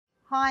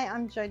Hi,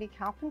 I'm Jodi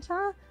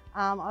Carpenter.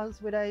 I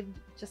was widowed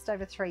just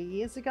over 3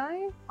 years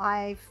ago.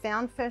 I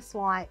found First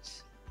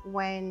Light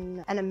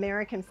when an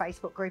American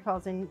Facebook group I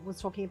was in was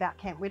talking about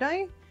Camp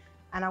Widow,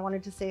 and I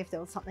wanted to see if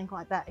there was something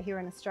like that here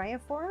in Australia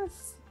for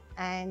us.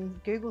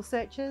 And Google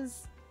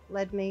searches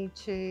led me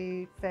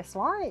to First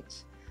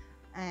Light,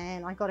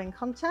 and I got in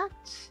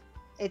contact.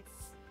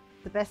 It's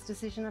the best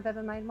decision I've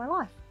ever made in my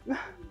life.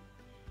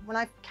 When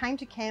I came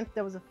to camp,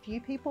 there was a few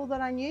people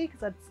that I knew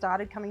because I'd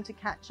started coming to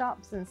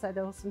catch-ups, and so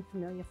there were some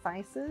familiar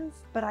faces.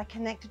 But I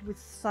connected with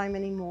so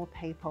many more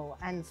people,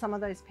 and some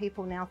of those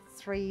people now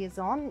 3 years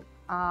on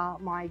are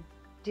my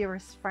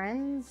dearest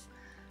friends,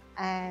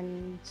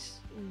 and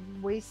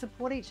we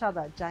support each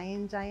other day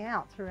in, day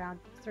out throughout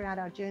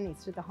our journeys,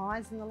 through the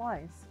highs and the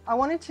lows. I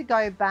wanted to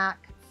go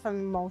back for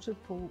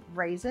multiple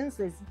reasons.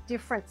 There's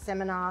different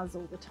seminars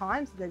all the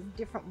time, so there's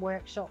different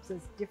workshops,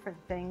 there's different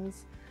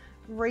things.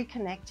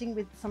 Reconnecting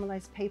with some of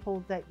those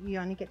people that you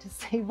only get to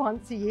see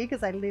once a year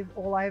because they live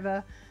all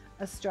over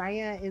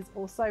Australia is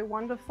also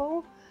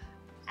wonderful.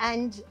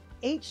 And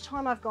each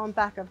time I've gone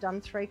back, I've done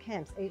 3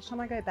 camps, each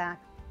time I go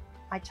back,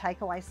 I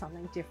take away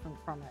something different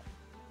from it.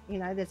 You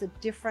know, there's a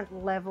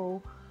different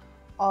level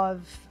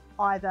of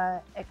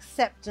either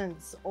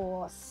acceptance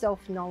or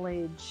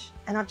self-knowledge,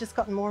 and I've just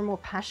gotten more and more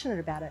passionate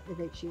about it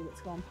with each year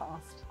that's gone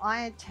past.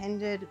 I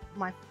attended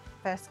my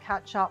first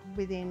catch-up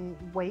within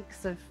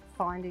weeks of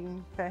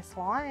finding First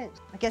Light.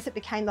 I guess it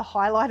became the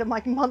highlight of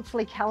my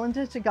monthly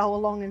calendar to go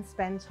along and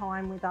spend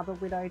time with other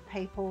widowed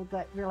people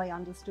that really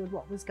understood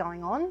what was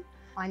going on.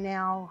 I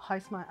now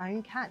host my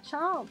own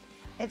catch-up.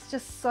 It's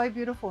just so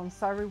beautiful and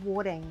so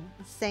rewarding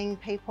seeing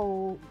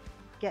people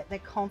get their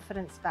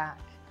confidence back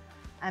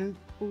and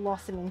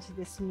blossom into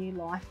this new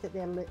life that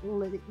they're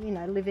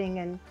living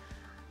and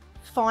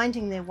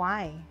finding their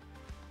way.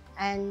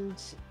 And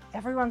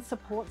everyone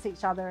supports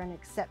each other and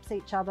accepts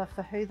each other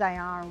for who they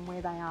are and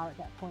where they are at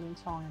that point in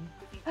time.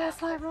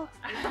 First Light rocks.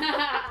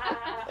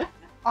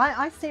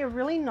 I see a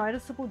really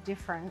noticeable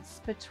difference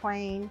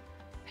between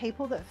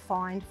people that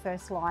find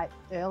First Light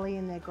early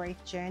in their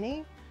grief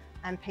journey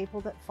and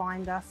people that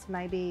find us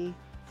maybe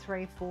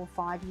 3, 4,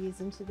 5 years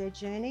into their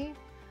journey.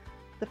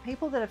 The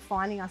people that are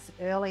finding us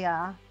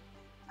earlier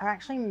are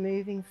actually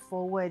moving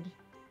forward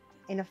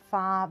in a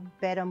far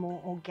better, more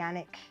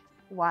organic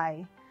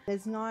way.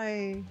 There's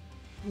no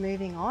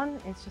moving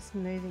on, it's just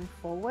moving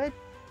forward,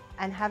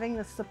 and having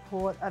the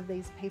support of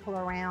these people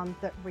around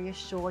that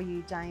reassure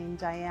you day in,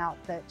 day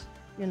out that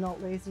you're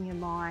not losing your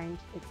mind,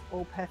 it's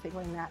all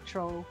perfectly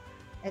natural,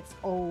 it's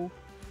all,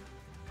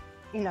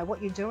 what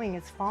you're doing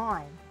is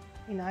fine.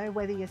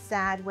 Whether you're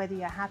sad, whether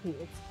you're happy,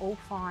 it's all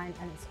fine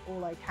and it's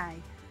all okay.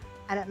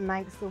 And it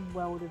makes the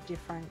world of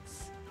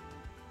difference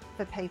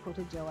for people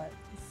to do it.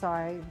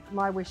 So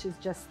my wish is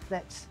just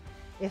that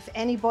if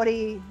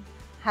anybody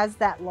has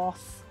that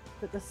loss,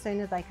 that the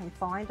sooner they can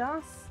find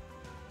us,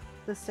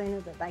 the sooner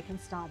that they can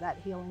start that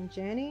healing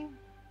journey.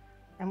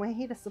 And we're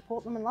here to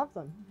support them and love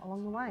them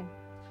along the way.